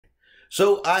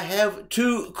So I have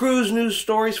two cruise news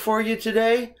stories for you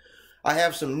today. I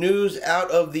have some news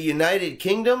out of the United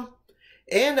Kingdom,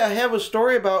 and I have a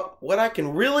story about what I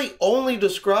can really only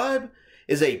describe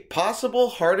as a possible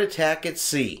heart attack at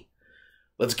sea.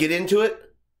 Let's get into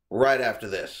it right after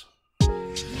this.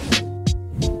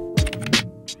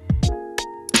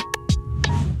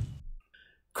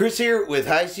 Chris here with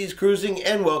High Seas Cruising,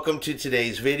 and welcome to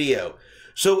today's video.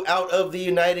 So out of the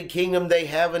United Kingdom, they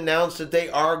have announced that they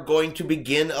are going to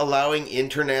begin allowing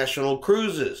international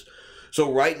cruises. So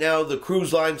right now, the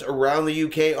cruise lines around the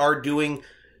UK are doing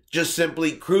just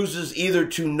simply cruises either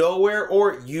to nowhere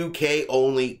or UK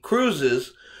only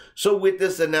cruises. So with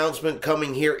this announcement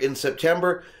coming here in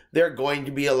September, they're going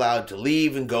to be allowed to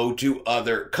leave and go to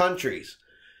other countries.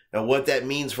 Now what that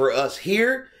means for us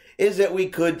here is that we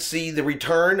could see the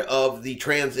return of the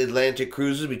transatlantic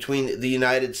cruises between the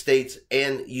United States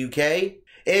and UK.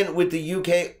 And with the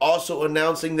UK also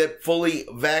announcing that fully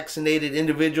vaccinated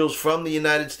individuals from the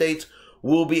United States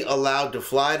will be allowed to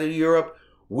fly to Europe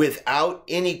without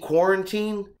any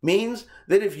quarantine, means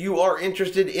that if you are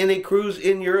interested in a cruise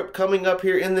in Europe coming up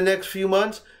here in the next few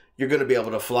months, you're going to be able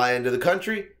to fly into the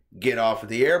country, get off at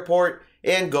the airport,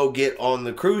 and go get on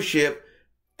the cruise ship,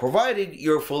 provided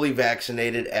you're fully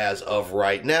vaccinated as of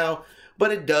right now.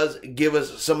 But it does give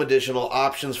us some additional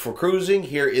options for cruising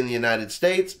here in the United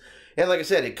States. And like I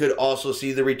said, it could also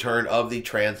see the return of the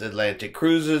transatlantic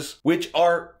cruises, which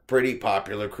are pretty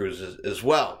popular cruises as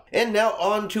well. And now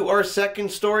on to our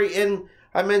second story, and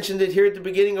I mentioned it here at the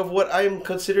beginning of what I'm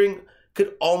considering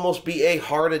could almost be a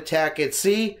heart attack at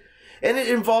sea, and it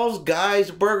involves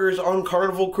Guy's Burgers on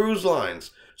Carnival Cruise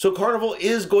Lines. So Carnival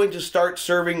is going to start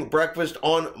serving breakfast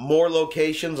on more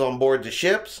locations on board the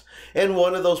ships, and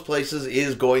one of those places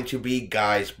is going to be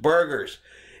Guy's Burgers.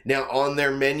 Now on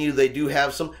their menu, they do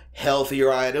have some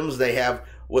healthier items. They have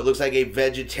what looks like a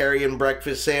vegetarian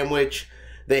breakfast sandwich.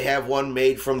 They have one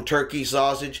made from turkey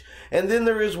sausage, and then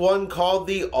there is one called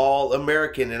the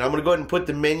All-American, and I'm going to go ahead and put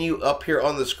the menu up here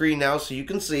on the screen now so you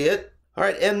can see it. All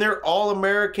right, and their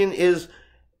All-American is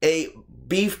a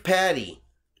beef patty,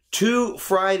 2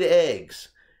 fried eggs,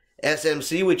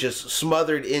 SMC, which is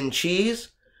smothered in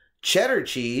cheese, cheddar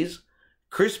cheese,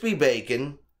 crispy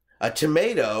bacon, a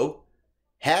tomato,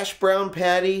 hash brown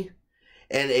patty,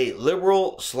 and a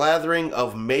liberal slathering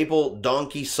of maple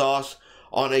donkey sauce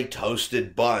on a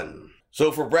toasted bun.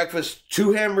 So for breakfast,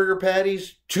 2 hamburger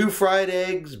patties, 2 fried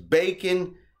eggs,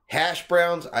 bacon, hash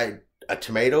browns, a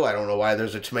tomato, I don't know why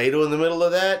there's a tomato in the middle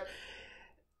of that,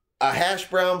 a hash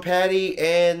brown patty,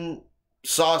 and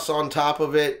sauce on top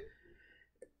of it.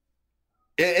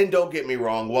 And don't get me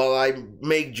wrong, while I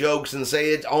make jokes and say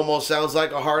it almost sounds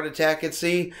like a heart attack at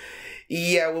sea,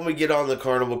 yeah, when we get on the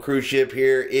Carnival cruise ship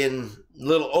here in a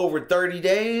little over 30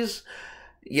 days,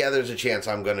 yeah, there's a chance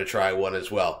I'm going to try one as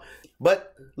well.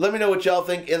 But let me know what y'all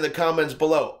think in the comments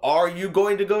below. Are you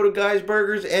going to go to Guy's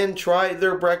Burgers and try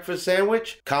their breakfast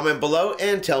sandwich? Comment below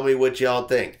and tell me what y'all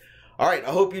think. Alright,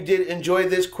 I hope you did enjoy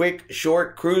this quick,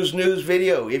 short cruise news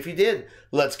video. If you did,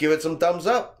 let's give it some thumbs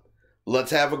up.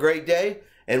 Let's have a great day,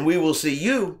 and we will see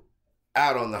you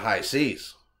out on the high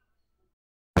seas.